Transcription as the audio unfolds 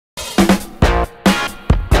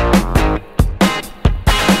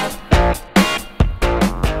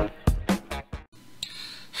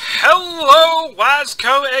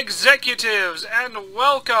WAZeigler executives, and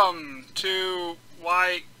welcome to...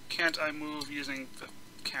 Why can't I move using the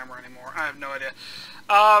camera anymore? I have no idea.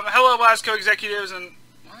 Hello WAZeigler executives, and...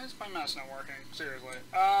 Why is my mouse not working? Seriously.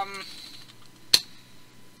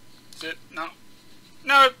 Is it? No.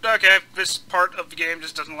 No, okay, this part of the game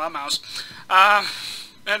just doesn't allow mouse.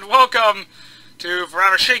 And welcome to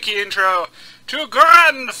Forever Shaky intro to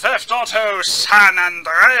Grand Theft Auto San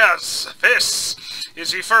Andreas. This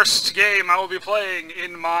is the first game I will be playing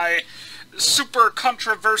in my super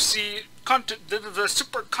controversial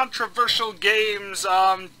games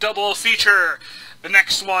double feature. The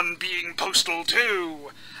next one being Postal 2.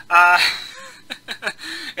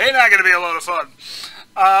 Ain't that gonna be a load of fun.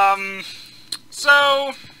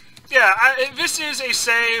 So, yeah, this is a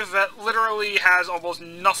save that literally has almost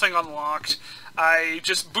nothing unlocked. I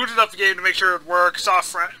just booted up the game to make sure it would work, saw if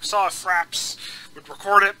Fraps would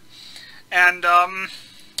record it, and,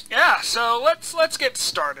 yeah, so let's get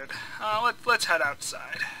started. Let's head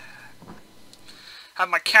outside. Have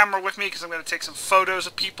my camera with me, because I'm going to take some photos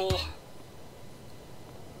of people.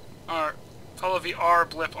 Follow the R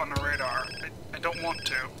blip on the radar. I don't want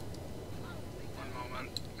to. One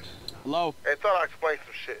moment. Hello? Hey, thought I'd explain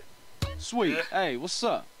some shit. Sweet. Yeah. Hey, what's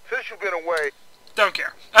up? Since you've been away... Don't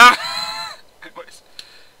care. Anyways.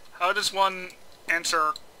 How does one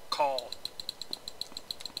answer call?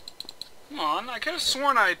 Come on, I could have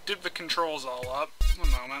sworn I did the controls all up.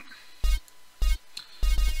 One moment.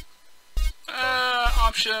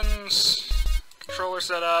 Options. Controller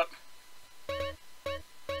setup.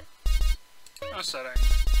 No setting.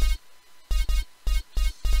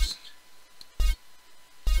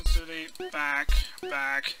 Sensitivity, back.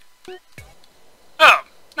 Oh,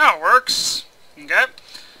 now it works. Okay.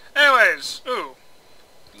 Anyways, ooh.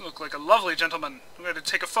 You look like a lovely gentleman. I'm going to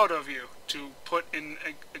take a photo of you to put in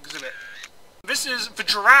an exhibit. This is the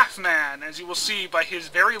Giraffe Man, as you will see by his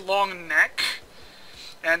very long neck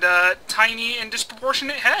and a tiny and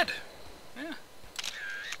disproportionate head. Yeah.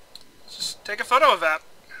 Let's just take a photo of that.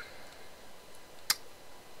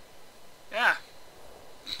 Yeah.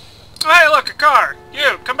 Oh, hey, look, a car!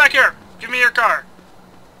 You, come back here! Give me your car!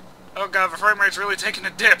 Oh god, the frame rate's really taking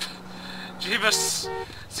a dip. Jeebus.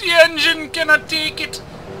 The engine cannot take it!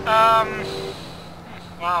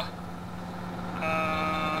 Wow.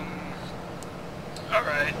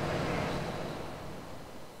 Alright.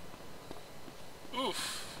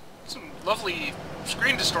 Oof. Some lovely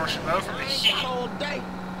screen distortion, though, from the heat.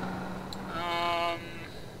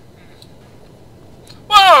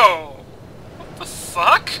 Whoa! What the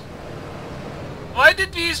fuck? Why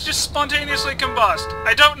did these just spontaneously combust?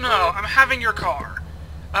 I don't know. I'm having your car.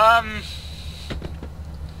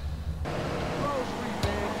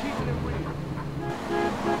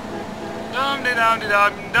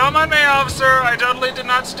 Don't mind me, officer. I totally did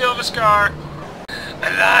not steal this car. I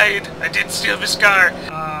lied. I did steal this car.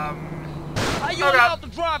 How you allowed to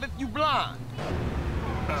drive if you blind?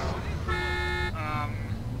 Oh.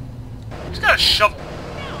 He's got a shovel.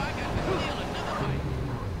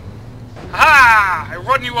 Ha! I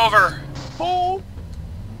run you over. Fool!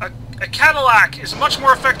 A Cadillac is much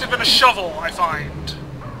more effective than a shovel, I find.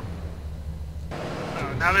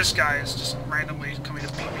 Oh, now this guy is just randomly coming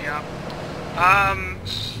to beat me up. I'm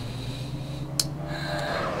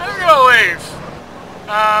gonna leave.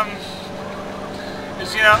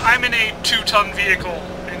 Cause, you know, I'm in a 2-ton vehicle,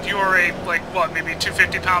 and you are a, like, what, maybe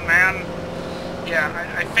 250-pound man? Yeah,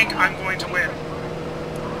 I think I'm going to win.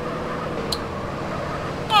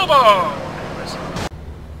 Bobo! Anyways.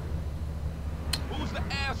 Who's the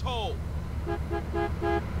asshole?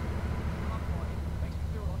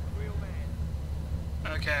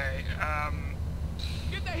 Okay,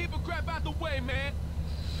 Get that heap of crap out the way, man!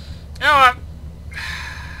 you know what?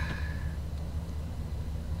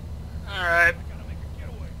 Alright.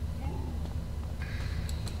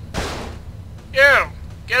 You!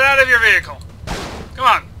 Get out of your vehicle! Come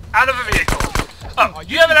on, out of the vehicle! Oh,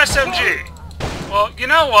 you have an SMG! Well, you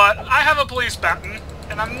know what? I have a police baton,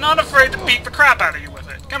 and I'm not afraid to beat the crap out of you with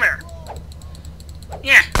it. Come here.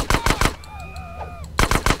 Yeah.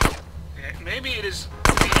 Okay, maybe it is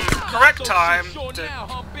the correct time to...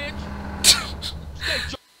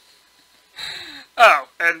 Oh,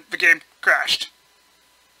 and the game crashed.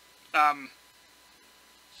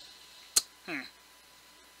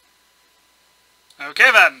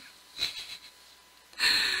 Okay then.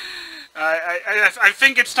 I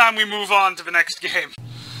think it's time we move on to the next game.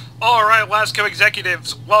 Alright, WAZeigler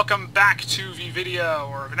executives, welcome back to the video,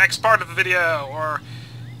 or the next part of the video, or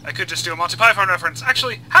I could just do a Monty Python reference.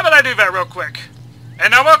 Actually, how about I do that real quick?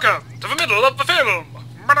 And now welcome to the middle of the film!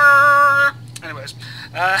 Anyways,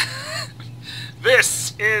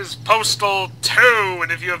 This is Postal 2,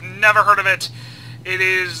 and if you have never heard of it, it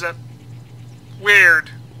is weird.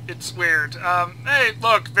 It's weird. Hey,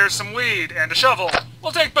 look, there's some weed and a shovel.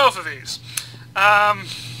 We'll take both of these.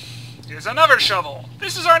 Here's another shovel.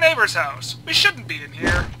 This is our neighbor's house. We shouldn't be in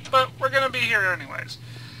here, but we're gonna be here anyways.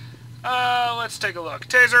 Let's take a look.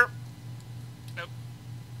 Taser. Nope.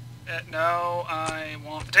 No, I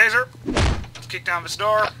want the taser. Let's kick down this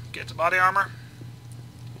door. Get to body armor.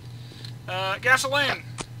 Gasoline.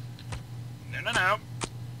 No.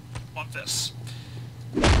 Want this.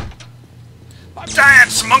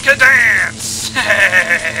 Dance, monkey, dance!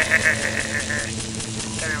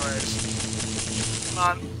 Anyways. Come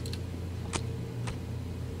on.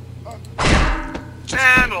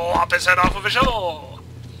 And lop his head off with a shovel.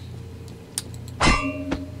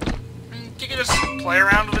 You can just play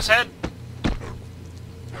around with his head.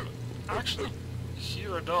 I actually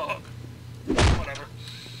hear a dog. Whatever.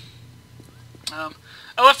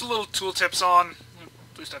 I left the little tooltips on.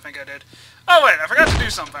 At least I think I did. Oh wait, I forgot to do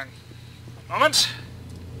something. Moment.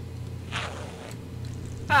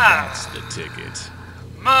 That's the ticket.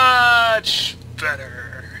 Much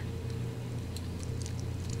better.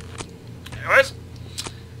 Anyways.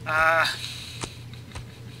 I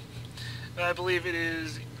believe it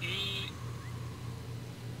is E...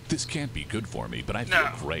 This can't be good for me, but I feel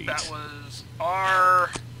great. That was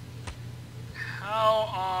R... How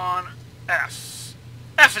on F?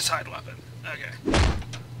 F is hide weapon. Okay.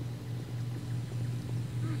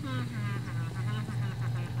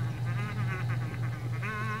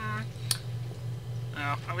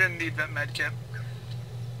 No, I'm gonna need that med kit.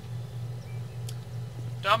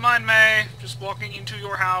 Don't mind me, just walking into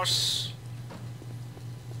your house.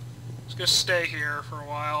 Just gonna stay here for a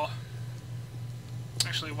while.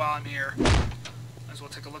 Actually, while I'm here, might as well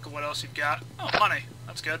take a look at what else you've got. Oh, money.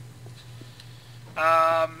 That's good.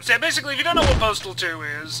 So basically, if you don't know what Postal 2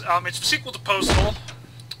 is, it's the sequel to Postal,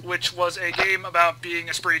 which was a game about being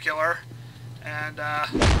a spree killer, and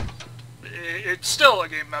it's still a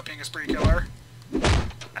game about being a spree killer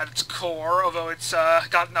at its core, although it's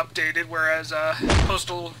gotten updated, whereas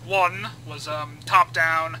Postal 1 was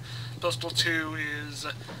top-down, Postal 2 is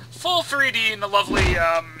full 3D in the lovely,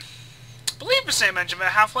 I believe the same engine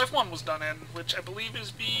that Half-Life 1 was done in, which I believe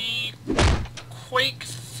is the Quake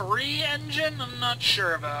 3 engine? I'm not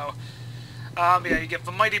sure, though. Yeah, you get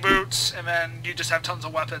the mighty boots, and then you just have tons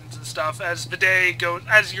of weapons and stuff. As the day goes,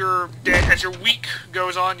 as your week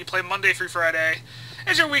goes on, you play Monday through Friday.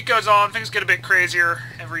 As your week goes on, things get a bit crazier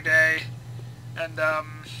every day, and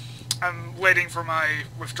I'm waiting for my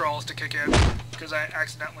withdrawals to kick in because I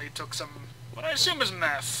accidentally took some what I assume is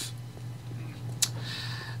meth.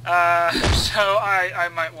 So I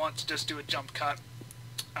might want to just do a jump cut.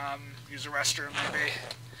 Use a restroom, maybe.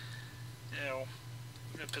 You know,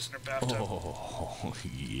 piss in her bathtub. Oh,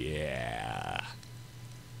 yeah.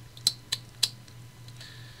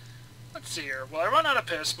 Let's see here. Will I run out of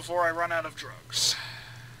piss before I run out of drugs?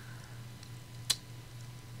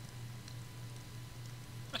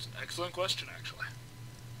 That's an excellent question, actually.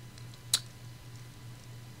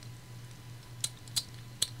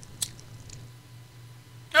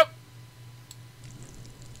 Nope.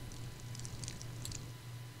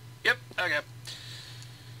 Yep, okay.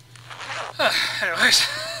 Anyways.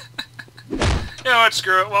 You know what,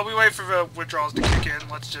 screw it. While we wait for the withdrawals to kick in,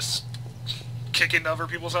 let's just kick into other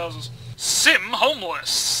people's houses. Sim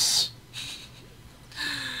Homeless!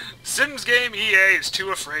 Sims game EA is too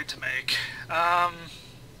afraid to make.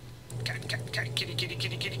 Cat, kitty, kitty, kitty,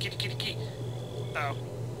 kitty, kitty, kitty, kitty. Oh.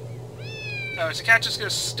 Oh, is the cat just gonna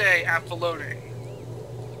stay at the loading?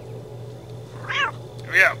 Here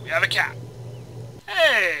we go, we have a cat.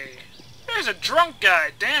 Hey! There's a drunk guy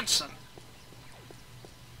dancing.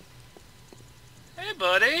 Hey,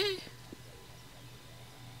 buddy.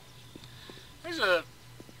 There's a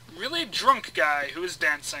really drunk guy who is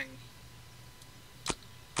dancing.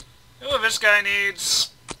 Oh, this guy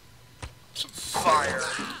needs some fire.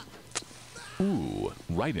 Ooh,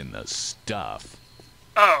 right in the stuff.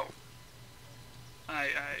 Oh.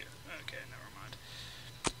 Okay, never mind.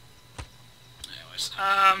 Anyways,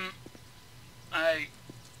 I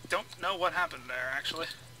don't know what happened there, actually.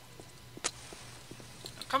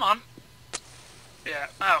 Oh, come on. Yeah,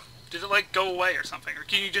 oh. Did it, like, go away or something? Or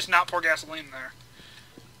can you just not pour gasoline there?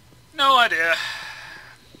 No idea.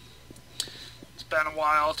 It's been a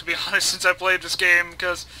while, to be honest, since I played this game,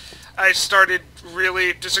 because I started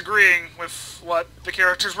really disagreeing with what the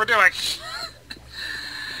characters were doing.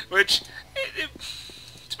 Which,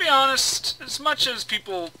 to be honest, as much as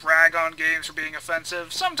people brag on games for being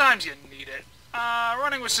offensive, sometimes you need it.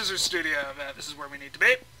 Running with Scissors Studio, this is where we need to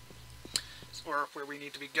be. Or where we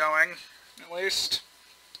need to be going. at least.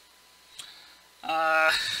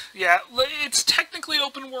 Yeah, it's technically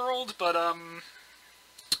open world, but,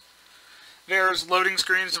 there's loading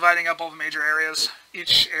screens dividing up all the major areas.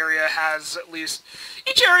 Each area has at least...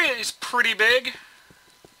 Each area is pretty big.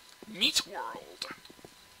 Meat world.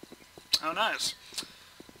 Oh, nice.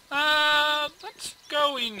 Let's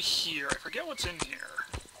go in here. I forget what's in here.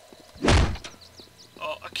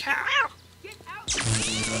 Oh, a cat. Get out!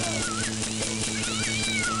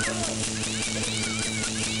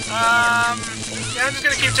 Yeah, I'm just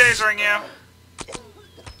gonna keep tasering you.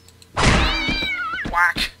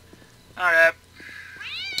 Whack. Alright.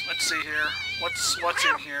 Let's see here. What's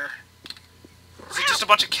in here? Is it just a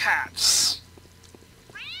bunch of cats?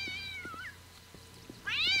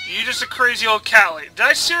 You just a crazy old cat lady. Did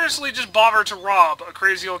I seriously just bother to rob a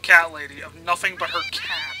crazy old cat lady of nothing but her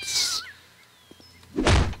cats?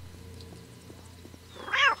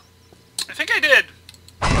 I think I did.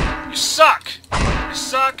 You suck. You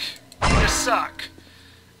suck. You suck.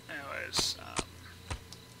 Anyways,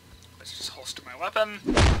 let's just holster my weapon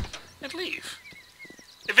and leave.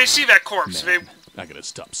 If they see that corpse, Man, I gotta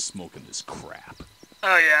stop smoking this crap.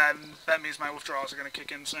 Oh yeah, and that means my withdrawals are gonna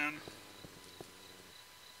kick in soon.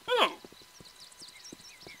 Ooh.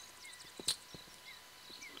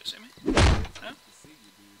 See me? No?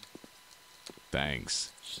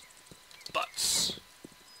 Thanks. Butts.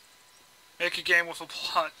 Make a game with a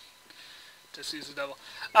plot. To seize the devil.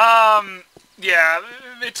 Yeah,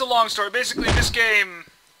 it's a long story. Basically, this game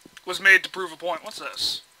was made to prove a point. What's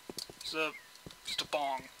this? It's just a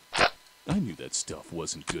bong. I knew that stuff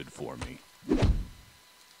wasn't good for me.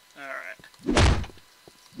 Alright.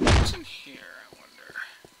 What's in here, I wonder?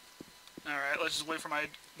 Alright, let's just wait for my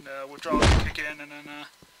withdrawal to kick in and then,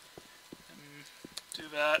 do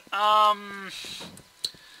that.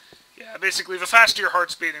 Yeah, basically, the faster your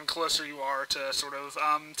heart's beating, the closer you are to sort of,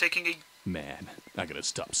 taking a... Man, I gotta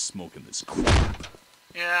stop smoking this crap.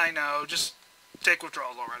 Yeah, I know, just take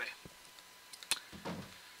withdrawals already.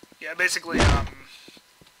 Yeah, basically,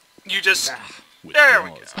 you just... There we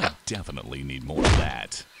go. I definitely need more of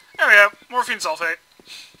that. There we go. Morphine sulfate.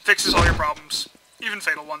 Fixes all your problems. Even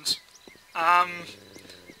fatal ones. I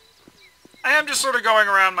am just sort of going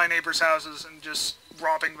around my neighbors' houses and just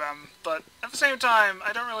robbing them, but at the same time,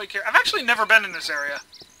 I don't really care. I've actually never been in this area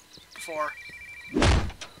before.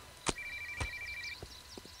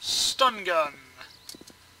 Stun gun.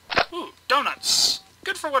 Ooh, donuts.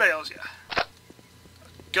 Good for what ails ya.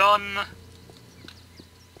 Gun.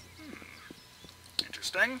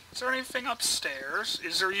 Interesting. Is there anything upstairs?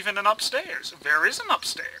 Is there even an upstairs? There is an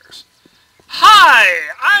upstairs. Hi!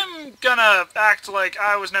 I'm gonna act like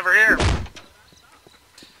I was never here. She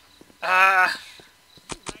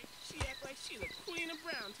act like she the queen of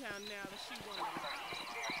Browntown now that she won.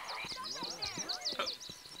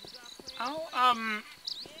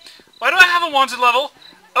 Why do I have a wanted level?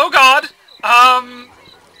 Oh god!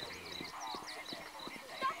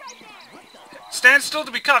 Stand still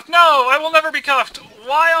to be cuffed. No, I will never be cuffed.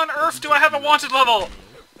 Why on earth do I have a wanted level?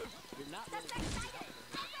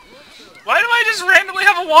 Why do I just randomly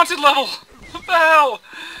have a wanted level? What the hell?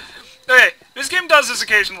 Okay, this game does this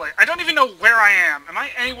occasionally. I don't even know where I am. Am I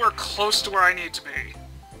anywhere close to where I need to be?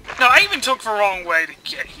 No, I even took the wrong way to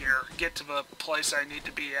get here. Get to the place I need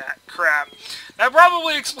to be at. Crap. That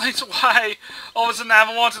probably explains why all of a sudden I have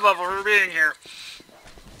a wanted level for being here.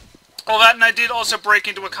 All that, and I did also break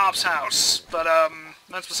into a cop's house. But,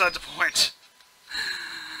 that's besides the point.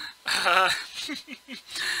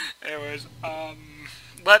 Anyways,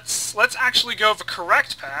 let's actually go the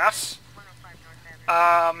correct path.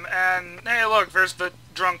 And, hey look, there's the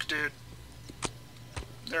drunk dude.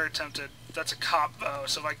 They're tempted. That's a cop, though,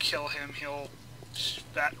 so if I kill him,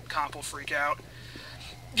 that cop will freak out.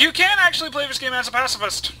 You can actually play this game as a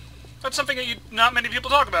pacifist. That's something that not many people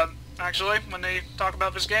talk about, actually, when they talk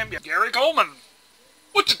about this game. Yeah. Gary Coleman!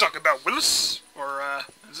 What you talking about, Willis? Or,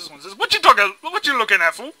 this one says, what you looking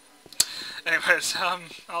at, fool? Anyways,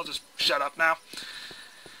 I'll just shut up now.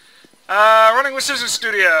 Running with Scissors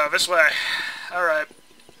Studio, this way. Alright.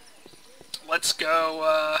 Let's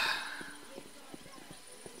go,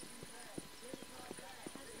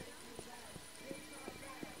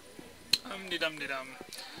 Dum-de-dum-de-dum.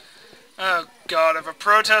 Oh god, if a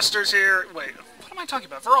protester's here... Wait, what am I talking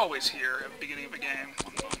about? They're always here at the beginning of a game.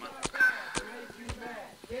 One moment.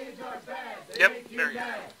 Yep, there you go.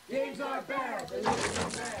 Games are bad.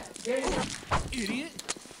 Idiot.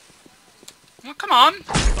 Well, come on.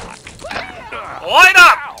 Light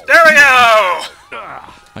up! There we go!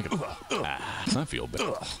 I feel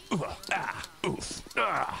better. Oh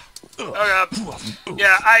god.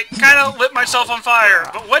 Yeah, I kind of lit myself on fire.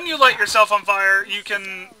 But when you light yourself on fire, you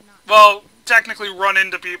can... Well, technically run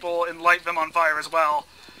into people and light them on fire as well.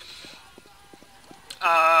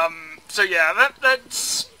 So yeah,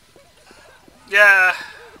 that's... Yeah.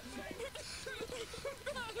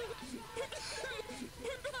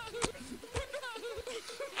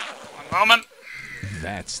 One moment.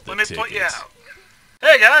 That's the Let me ticket. point you out.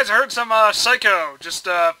 Hey guys, I heard some psycho just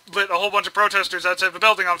lit a whole bunch of protesters outside the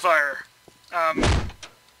building on fire.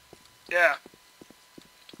 Yeah.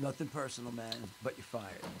 Nothing personal, man, but you're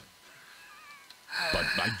fired. But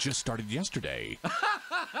I just started yesterday.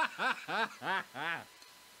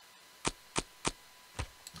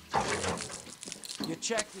 Your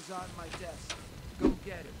check is on my desk. Go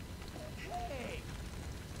get it. Hey!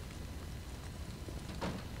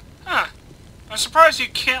 Huh. I'm surprised you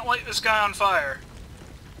can't light this guy on fire.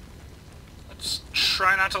 Let's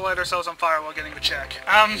try not to light ourselves on fire while getting the check.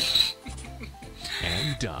 And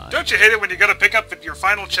done. Don't you hate it when you gotta pick up your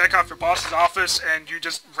final check off your boss's office and you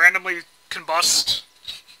just randomly combust?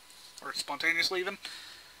 Or spontaneously even?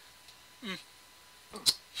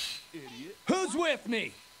 Idiot. Who's with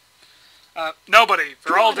me? Nobody.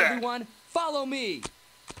 They're all dead. Everyone, follow me.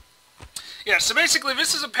 Yeah, so basically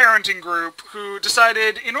this is a parenting group who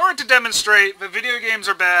decided in order to demonstrate that video games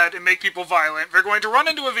are bad and make people violent, they're going to run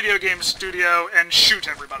into a video game studio and shoot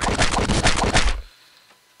everybody.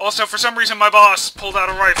 Also, for some reason, my boss pulled out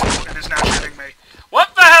a rifle and is now shooting me.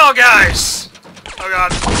 What the hell, guys? Oh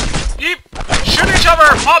god. Yeep! Shoot each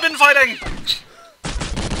other! Mob infighting!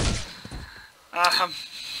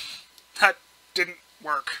 That didn't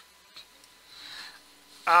work.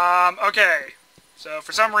 Okay. So,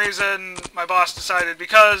 for some reason, my boss decided,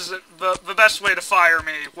 because the best way to fire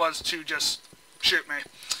me was to just shoot me.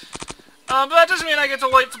 But that doesn't mean I get to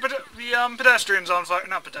light the pedestrians on fire.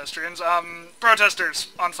 Not pedestrians, protesters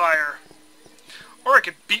on fire. Or I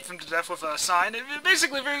could beat them to death with a sign.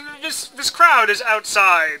 Basically, this crowd is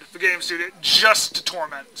outside the game studio just to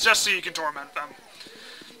torment. Just so you can torment them.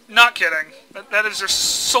 Not kidding. That is their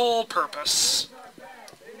sole purpose.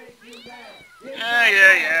 Yeah.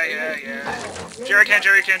 Jerry can,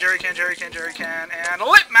 and a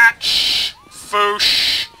lit match!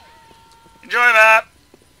 Foosh. Enjoy that.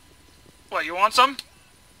 What, you want some?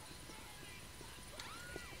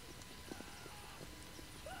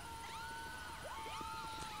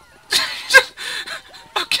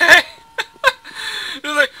 Okay.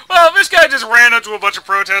 Like, well, this guy just ran into a bunch of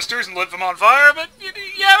protesters and lit them on fire, but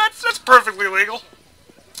yeah, that's perfectly legal.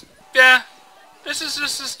 Yeah. This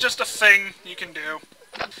is just a thing you can do.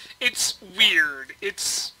 It's weird.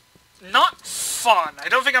 It's not fun. I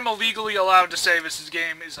don't think I'm illegally allowed to say this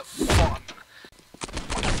game is a fun.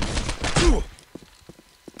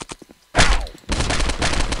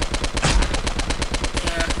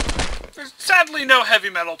 Yeah. There's sadly no heavy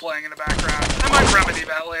metal playing in the background. I might remedy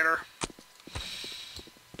that later.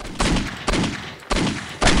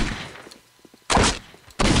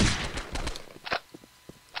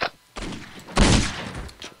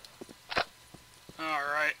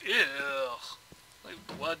 Alright, ew. Like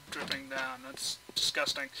blood dripping down. That's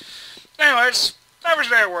disgusting. Anyways, average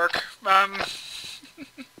day at work.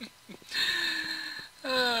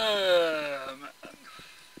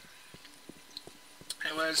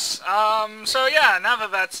 Anyways, so yeah, now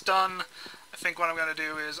that that's done, I think what I'm gonna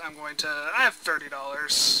do is I have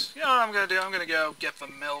 $30. You know what I'm gonna do? I'm gonna go get the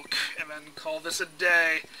milk and then call this a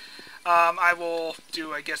day. I will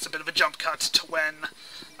do, I guess, a bit of a jump cut to when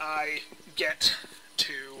I get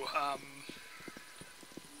to,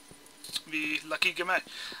 the Lucky Ganesh.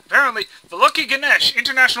 Apparently, the Lucky Ganesh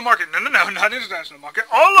International Market. No, not International Market.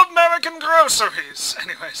 All-American Groceries.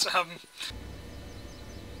 Anyways,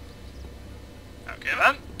 okay,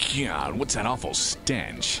 then. God, what's that awful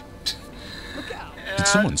stench? Look out. Did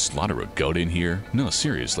someone slaughter a goat in here? No,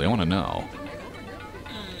 seriously, I want to know.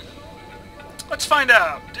 Let's find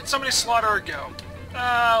out. Did somebody slaughter a goat?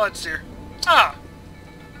 Let's see here.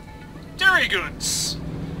 Dairy goods.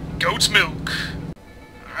 Goat's milk.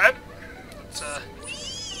 Alright. Let's,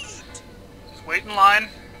 wait in line.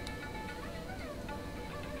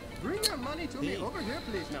 Bring your money to me over here,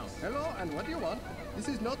 please, now. Hello, and what do you want? This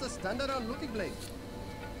is not a standard on looking blade.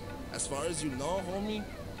 As far as you know, homie.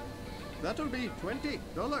 That'll be $20.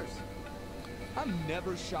 I'm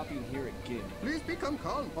never shopping here again. Please become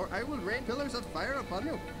calm, or I will rain pillars of fire upon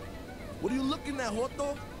you. What are you looking at,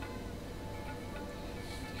 Joto?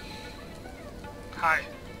 Hi.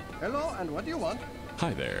 Hello, and what do you want?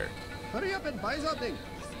 Hi there. Hurry up and buy something.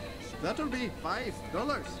 That'll be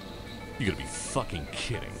 $5. You gotta be fucking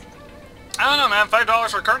kidding. I don't know, man. $5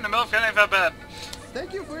 for a carton of milk, that ain't that bad.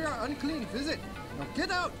 Thank you for your unclean visit. Now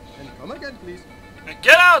get out and come again, please.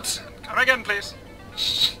 Get out! Come again, please.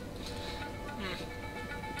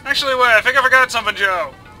 Actually, wait, I think I forgot something,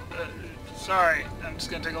 Joe. Sorry, I'm just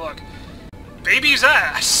gonna take a look. Baby's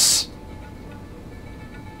ass!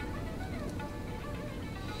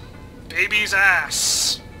 Baby's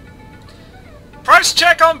ass. Price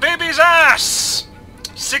check on baby's ass!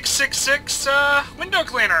 666, window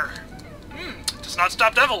cleaner. Does not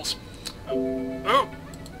stop devils. Ooh.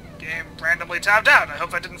 Game randomly tabbed out. I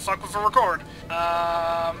hope I didn't fuck with a record.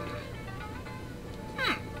 I don't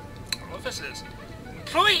know what this is.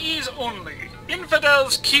 Employees only.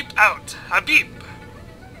 Infidels keep out. Habib.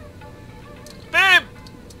 Babe!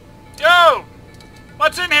 Yo!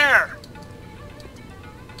 What's in here?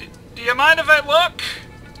 Do you mind if I look?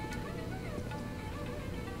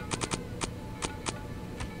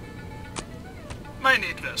 Might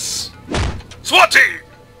need this. SWAT team!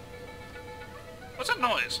 What's that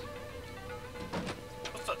noise?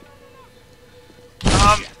 What the?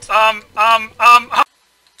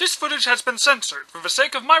 This footage has been censored for the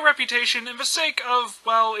sake of my reputation and the sake of,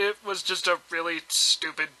 well, it was just a really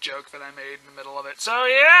stupid joke that I made in the middle of it. So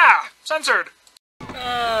yeah! Censored!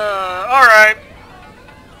 Alright.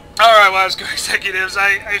 Alright, WAZeigler executives,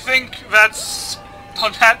 I think that's,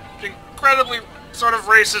 on that incredibly sort of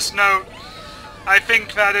racist note, I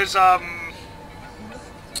think that is,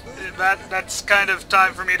 that's kind of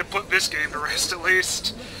time for me to put this game to rest, at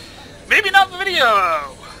least. Maybe not the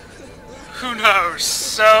video! Who knows?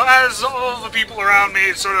 So, as all the people around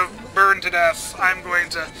me sort of burn to death, I'm going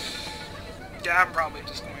to... Yeah, I'm probably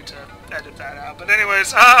just going to edit that out. But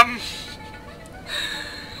anyways,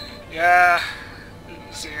 yeah.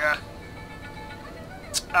 See ya.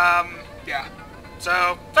 Yeah.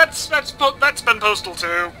 So, that's been Postal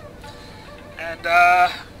 2. And,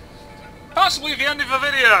 possibly the end of the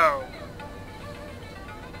video!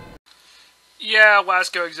 Yeah,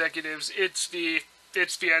 WAZeigler executives, it's the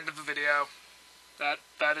end of the video.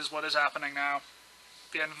 That is what is happening now.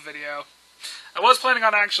 The end of the video. I was planning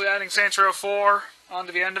on actually adding Saints Row 4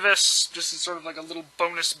 onto the end of this, just as sort of like a little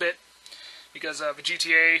bonus bit, because the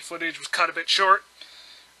GTA footage was cut a bit short.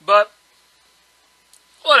 But,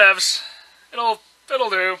 whatevs. It'll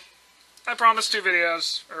do. I promised 2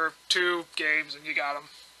 videos, or 2 games, and you got them.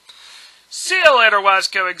 See you later,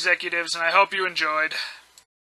 WAZeigler executives, and I hope you enjoyed.